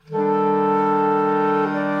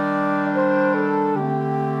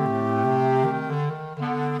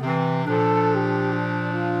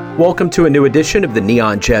Welcome to a new edition of the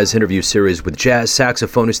Neon Jazz interview series with jazz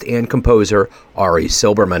saxophonist and composer Ari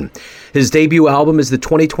Silberman. His debut album is the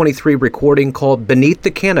 2023 recording called Beneath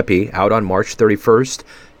the Canopy, out on March 31st,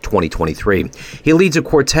 2023. He leads a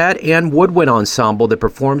quartet and woodwind ensemble that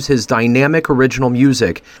performs his dynamic original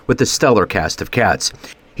music with the stellar cast of cats.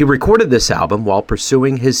 He recorded this album while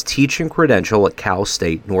pursuing his teaching credential at Cal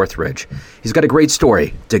State Northridge. He's got a great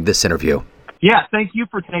story. Dig this interview. Yeah, thank you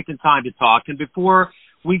for taking time to talk. And before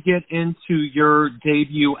we get into your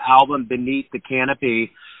debut album, Beneath the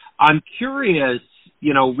Canopy, I'm curious,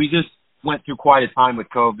 we just went through quite a time with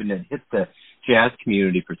COVID and it hit the jazz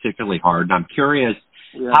community particularly hard. And I'm curious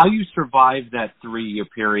how you survived that 3-year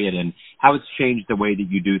period and how it's changed the way that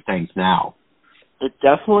you do things now. It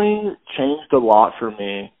definitely changed a lot for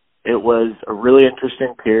me. It was a really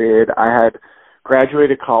interesting period. I had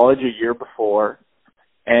graduated college a year before,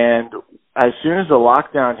 and as soon as the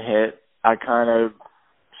lockdown hit, I kind of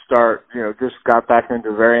just got back into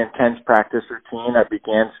a very intense practice routine. I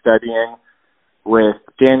began studying with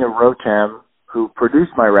Daniel Rotem, who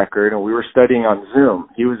produced my record, and we were studying on Zoom.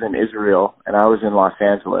 He was in Israel, and I was in Los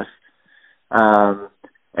Angeles. And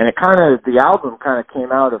the album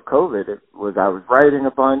came out of COVID. I was writing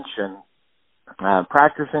a bunch and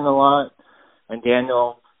practicing a lot, and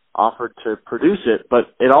Daniel offered to produce it.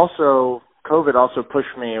 But COVID also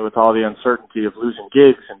pushed me with all the uncertainty of losing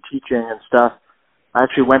gigs and teaching and stuff. I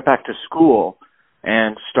actually went back to school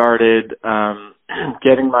and started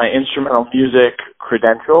getting my instrumental music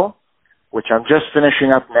credential, which I'm just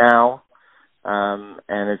finishing up now.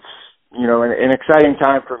 And it's, an exciting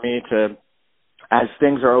time for me as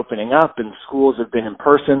things are opening up and schools have been in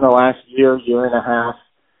person the last year and a half,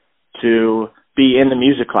 to be in the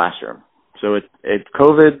music classroom. So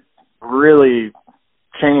COVID really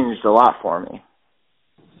changed a lot for me.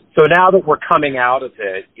 So now that we're coming out of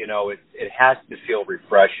it, it has to feel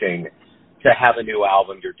refreshing to have a new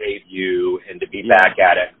album, your debut, and to be back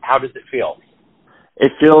at it. How does it feel?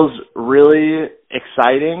 It feels really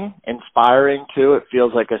exciting, inspiring too. It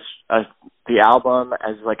feels like the album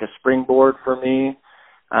as like a springboard for me.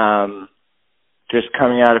 Just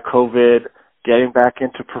coming out of COVID, getting back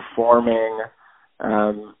into performing,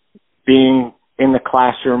 being in the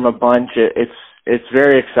classroom a bunch. It's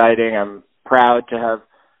very exciting. I'm proud to have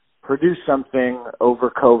produced something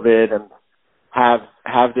over COVID and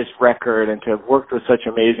have this record, and to have worked with such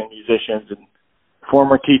amazing musicians and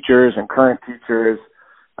former teachers and current teachers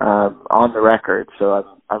on the record.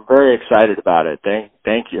 So I'm very excited about it.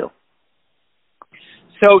 Thank you.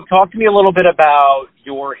 So talk to me a little bit about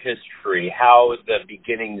your history, how the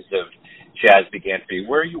beginnings of jazz began for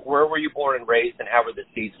you. Where were you born and raised, and how were the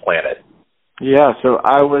seeds planted? Yeah, so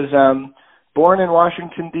I was born in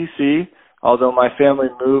Washington, D.C., although my family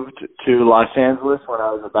moved to Los Angeles when I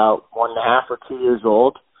was about 1.5 or 2 years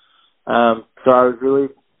old. So I was really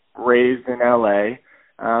raised in L.A.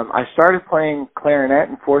 I started playing clarinet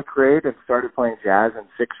in 4th grade and started playing jazz in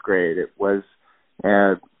 6th grade. It was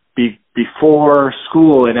before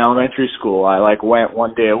school in elementary school. I went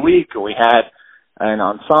one day a week, and we had an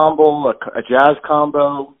ensemble, a jazz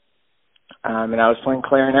combo, and I was playing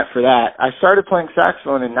clarinet for that. I started playing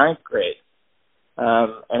saxophone in 9th grade.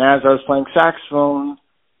 And as I was playing saxophone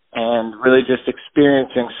and really just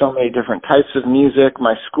experiencing so many different types of music,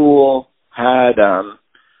 my school had,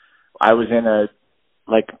 I was in a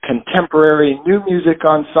contemporary new music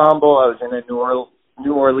ensemble. I was in a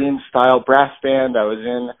New Orleans style brass band. I was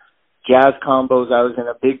in jazz combos. I was in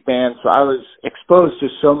a big band. So I was exposed to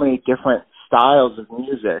so many different styles of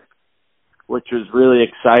music, which was really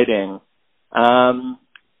exciting.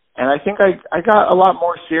 And I think I got a lot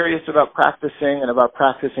more serious about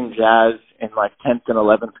practicing jazz in 10th and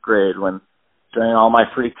 11th grade, when during all my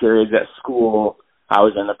free periods at school, I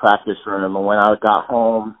was in the practice room. And when I got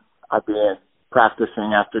home, I'd be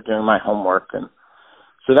practicing after doing my homework. And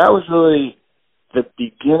so that was really the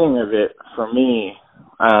beginning of it for me.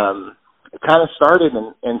 It kind of started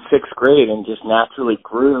in 6th grade and just naturally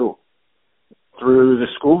grew through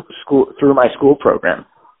through my school program.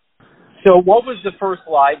 So what was the first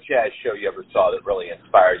live jazz show you ever saw that really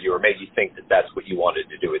inspired you or made you think that that's what you wanted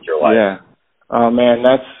to do with your life? Yeah. Oh, man,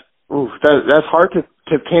 that's hard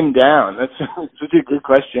to pin down. That's such a good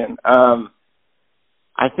question.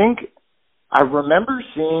 I think I remember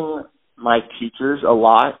seeing my teachers a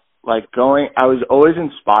lot, I was always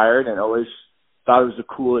inspired and always thought it was the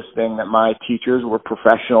coolest thing that my teachers were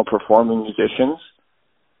professional performing musicians.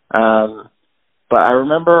 But I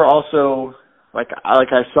remember also,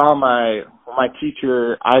 I saw my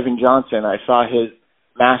teacher, Ivan Johnson, I saw his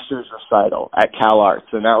master's recital at Cal Arts,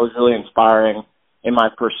 and that was really inspiring in my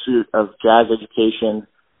pursuit of jazz education.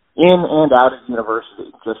 in and out of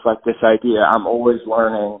university. Just like this idea, I'm always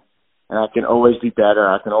learning, and I can always be better.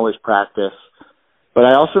 I can always practice. But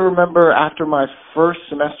I also remember after my first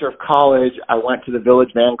semester of college, I went to the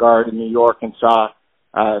Village Vanguard in New York and saw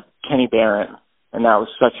Kenny Barron. And that was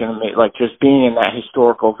such an amazing, like just being in that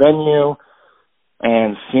historical venue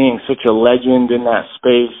and seeing such a legend in that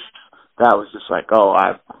space, that was just like, oh,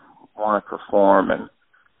 I want to perform and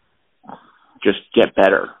just get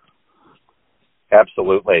better.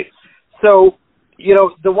 Absolutely. So, you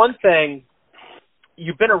know, the one thing,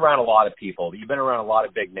 you've been around a lot of people. You've been around a lot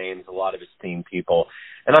of big names, a lot of esteemed people.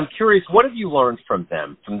 And I'm curious, what have you learned from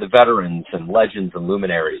them, from the veterans and legends and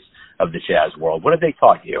luminaries of the jazz world? What have they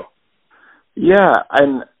taught you? Yeah,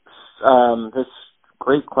 and this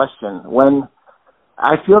great question. When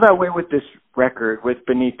I feel that way with this record, with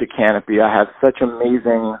Beneath the Canopy, I have such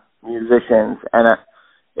amazing musicians, and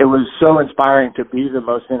it was so inspiring to be the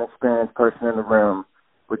most inexperienced person in the room,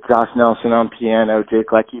 with Josh Nelson on piano,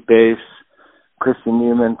 Jake Leckie bass, Christian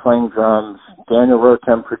Newman playing drums, Daniel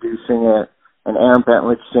Rotem producing it, and Aaron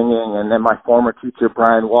Bentlich singing, and then my former teacher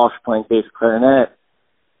Brian Walsh playing bass clarinet.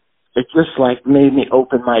 It just like made me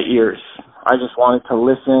open my ears. I just wanted to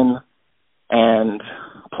listen, and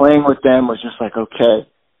playing with them was just like, okay,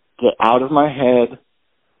 get out of my head.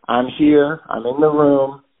 I'm here. I'm in the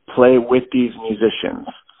room. Play with these musicians.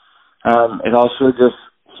 It also just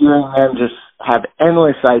hearing them just have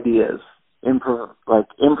endless ideas,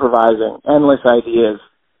 improvising, endless ideas.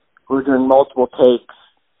 We were doing multiple takes,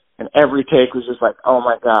 and every take was just like, oh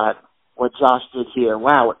my God, what Josh did here.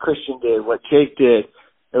 Wow, what Christian did, what Jake did.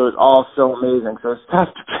 It was all so amazing. So it's tough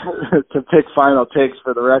to pick final takes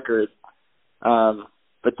for the record.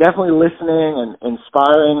 But definitely listening and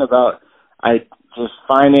inspiring about just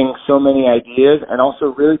finding so many ideas and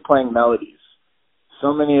also really playing melodies.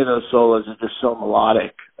 So many of those solos are just so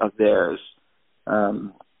melodic of theirs.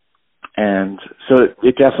 And so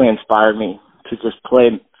it definitely inspired me to just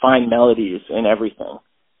find melodies in everything.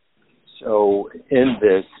 So in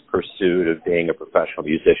this pursuit of being a professional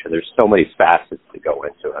musician, there's so many facets to go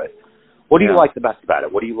into it. What do you like the best about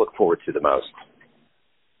it? What do you look forward to the most?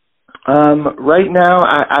 Right now,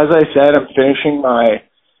 as I said, I'm finishing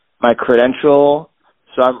my credential,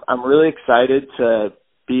 so I'm really excited to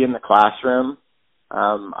be in the classroom.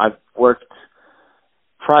 I've worked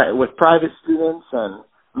with private students and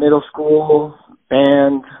middle school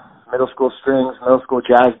band, middle school strings, middle school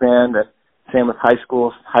jazz band, and same with high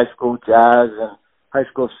school jazz and high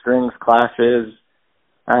school strings classes.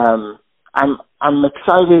 I'm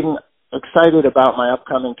excited about my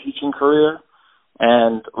upcoming teaching career.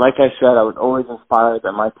 And like I said, I was always inspired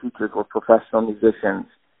that my teachers were professional musicians.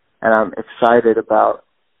 And I'm excited about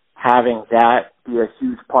having that be a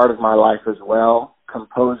huge part of my life as well,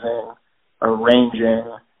 composing,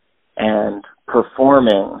 arranging, and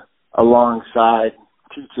performing alongside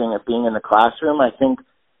teaching and being in the classroom. I think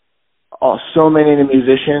so many of the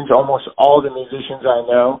musicians, almost all the musicians I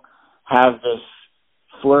know, have this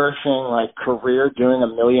flourishing like career doing a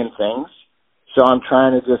million things. So I'm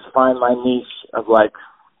trying to just find my niche of like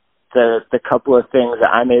the couple of things that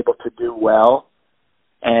I'm able to do well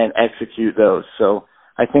and execute those. So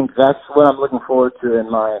I think that's what I'm looking forward to in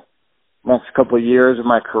my next couple of years of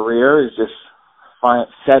my career, is just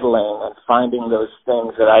settling and finding those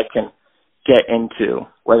things that I can get into,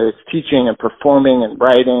 whether it's teaching and performing and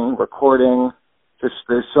writing, recording. Just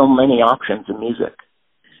there's so many options in music.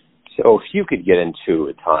 So if you could get into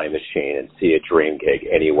a time machine and see a dream gig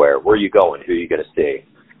anywhere, where are you going? Who are you going to see?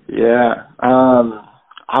 Yeah,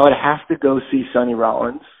 I would have to go see Sonny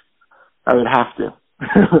Rollins. I would have to.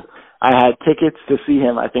 I had tickets to see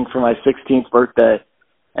him, I think, for my 16th birthday,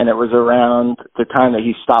 and it was around the time that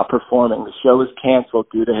he stopped performing. The show was canceled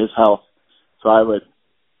due to his health, so I would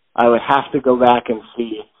have to go back and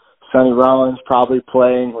see Sonny Rollins, probably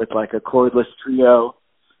playing with like a cordless trio.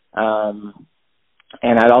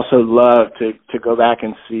 And I'd also love to go back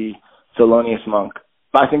and see Thelonious Monk.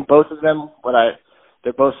 But I think both of them,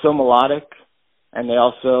 they're both so melodic, and they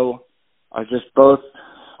also are just both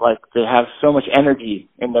like they have so much energy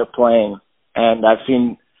in their playing. And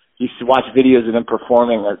used to watch videos of them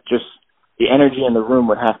performing. Just the energy in the room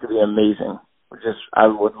would have to be amazing. I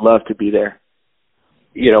would love to be there.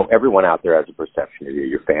 You know, everyone out there has a perception of you,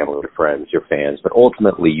 your family, your friends, your fans, but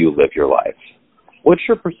ultimately you live your life. What's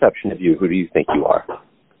your perception of you? Who do you think you are?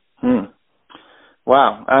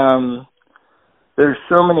 Wow. There's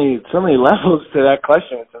so many levels to that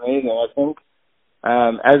question. It's amazing. I think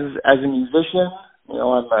as a musician, you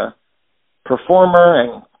know, I'm a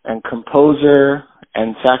performer and composer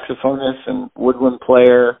and saxophonist and woodwind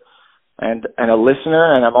player and a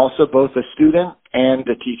listener, and I'm also both a student and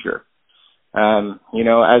a teacher.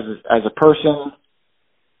 As a person,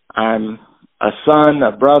 I'm a son,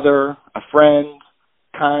 a brother, a friend,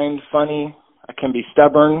 kind, funny. I can be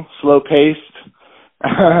stubborn, slow-paced,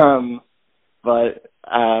 but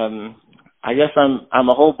I guess I'm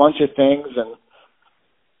a whole bunch of things, and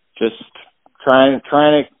just trying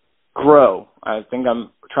to grow. I think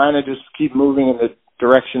I'm trying to just keep moving in the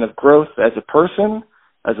direction of growth as a person,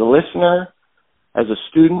 as a listener, as a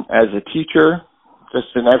student, as a teacher,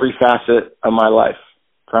 just in every facet of my life,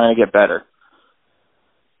 trying to get better.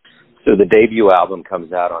 So the debut album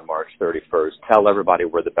comes out on March 31st. Tell everybody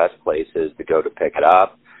where the best place is to go to pick it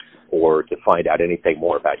up or to find out anything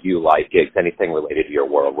more about you, live gigs, anything related to your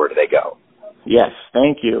world. Where do they go? Yes,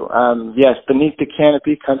 thank you. Yes, Beneath the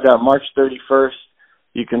Canopy comes out March 31st.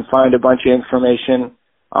 You can find a bunch of information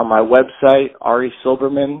on my website,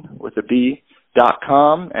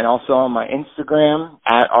 arisilberman.com, and also on my Instagram,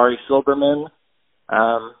 @arisilberman.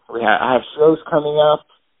 I have shows coming up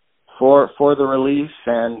for the release,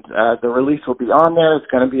 and the release will be on there. It's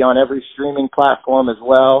going to be on every streaming platform as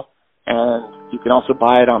well, and you can also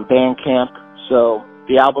buy it on Bandcamp. So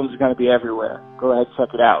the album's going to be everywhere. Go ahead,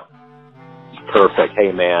 check it out. Perfect.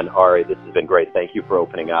 Hey, man, Ari, this has been great. Thank you for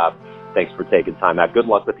opening up. Thanks for taking time out. Good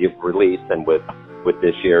luck with the release and with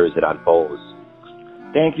this year as it unfolds.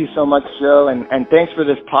 Thank you so much, Joe, and thanks for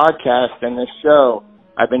this podcast and this show.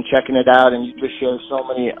 I've been checking it out, and you just share so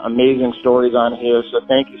many amazing stories on here, so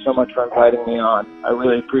thank you so much for inviting me on. I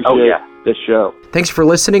really appreciate this show. Thanks for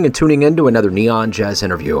listening and tuning in to another Neon Jazz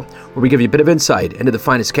interview, where we give you a bit of insight into the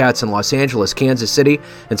finest cats in Los Angeles, Kansas City,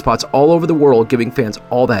 and spots all over the world, giving fans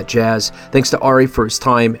all that jazz. Thanks to Ari for his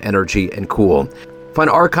time, energy, and cool. Find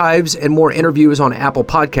archives and more interviews on Apple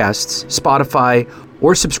Podcasts, Spotify,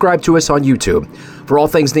 or subscribe to us on YouTube. For all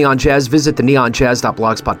things Neon Jazz, visit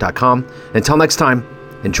theneonjazz.blogspot.com. Until next time,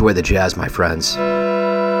 enjoy the jazz, my friends.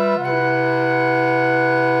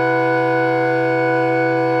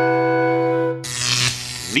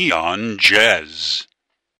 Neon Jazz.